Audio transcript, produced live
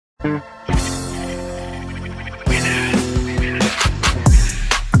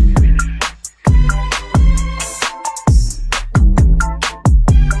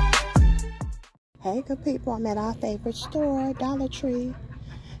good people, I'm at our favorite store, Dollar Tree,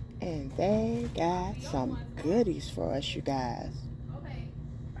 and they got some goodies for us, you guys.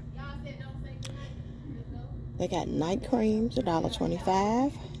 They got night creams,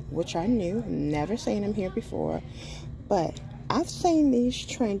 $1.25, which are new. Never seen them here before, but I've seen these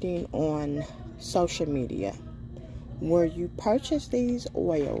trending on social media, where you purchase these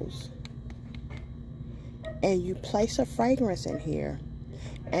oils and you place a fragrance in here,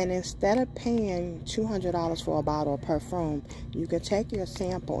 and instead of paying $200 for a bottle of perfume, you can take your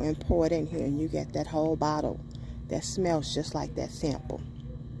sample and pour it in here, and you get that whole bottle that smells just like that sample.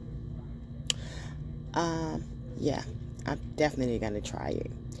 Yeah, I'm definitely gonna try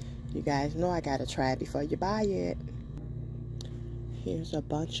it. You guys know I gotta try it before you buy it. Here's a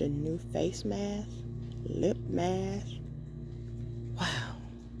bunch of new face masks, lip masks. Wow.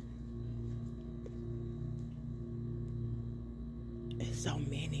 There's so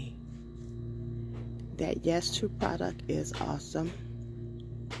many. That Yes To product is awesome.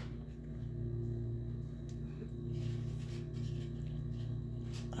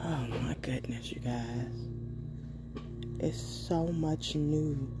 Oh my goodness, you guys. It's so much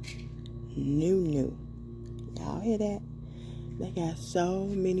new. Y'all hear that? They got so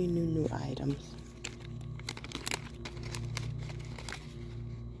many new items.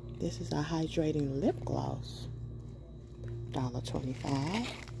 This is a hydrating lip gloss. $1.25.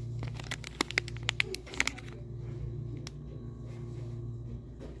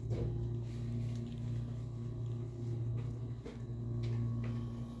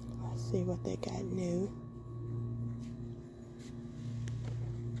 Let's see what they got new.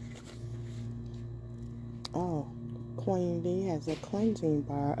 Oh, Queen V has a cleansing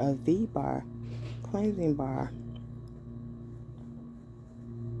bar, a V-bar cleansing bar.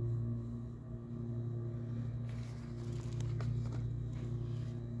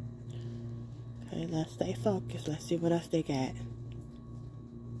 Okay, let's stay focused. Let's see what else they got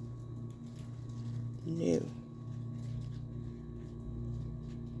new.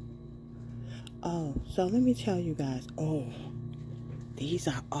 Oh, so let me tell you guys. Oh, these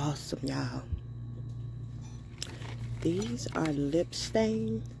are awesome, y'all. These are lip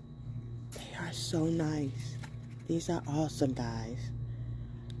stain. They are so nice. These are awesome, guys.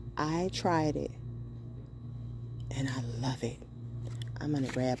 I tried it and I love it. I'm gonna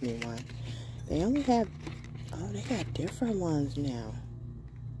grab me one. They only have, oh, they got different ones now.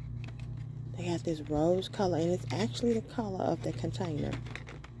 They got this rose color, and it's actually the color of the container.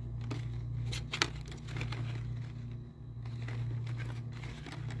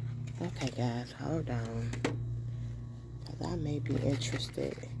 Okay, guys, hold on. I may be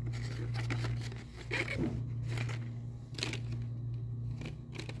interested.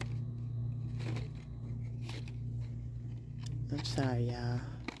 I'm sorry, y'all.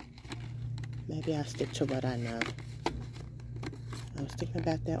 Maybe I'll stick to what I know. I was thinking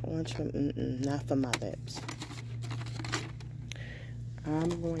about that orange one. Not for my lips.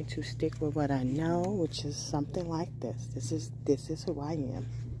 I'm going to stick with what I know, which is something like this. This is who I am.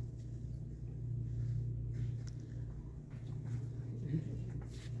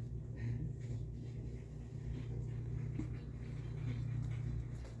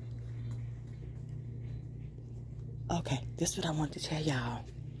 Okay, this is what I want to tell y'all.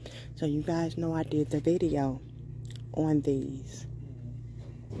 So you guys know I did the video on these.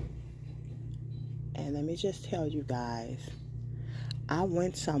 And let me just tell you guys, I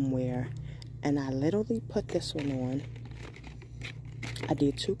went somewhere and I literally put this one on. I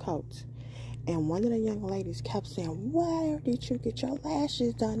did 2 coats. And one of the young ladies kept saying, where did you get your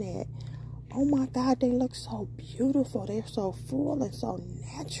lashes done at? Oh my God, they look so beautiful. They're so full and so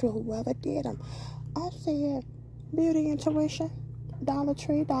natural, whoever did them. I said, Beauty Intuition, Dollar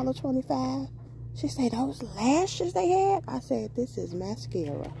Tree, $1.25. She said, those lashes they had? I said, this is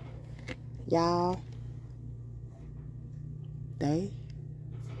mascara. Y'all, they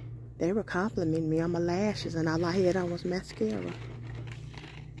were complimenting me on my lashes, and all I had on was mascara.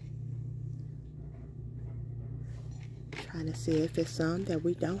 Trying to see if it's some that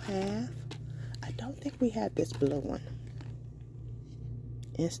we don't have. I don't think we have this blue one.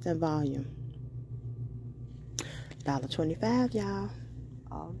 Instant Volume. $1.25, y'all.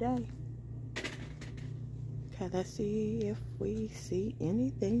 All day. Okay, let's see if we see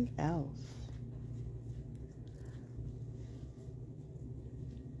anything else.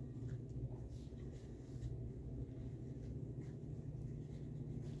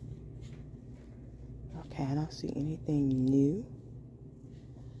 Okay, I don't see anything new.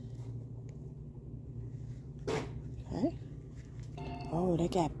 Okay. Oh, they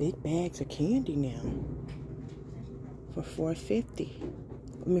got big bags of candy now for $4.50.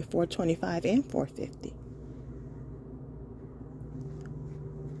 I mean, 425 and 450.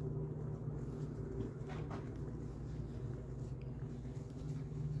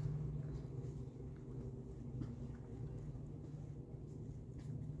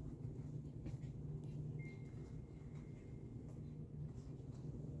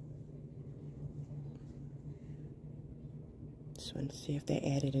 Just want to see if they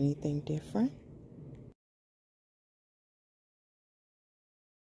added anything different.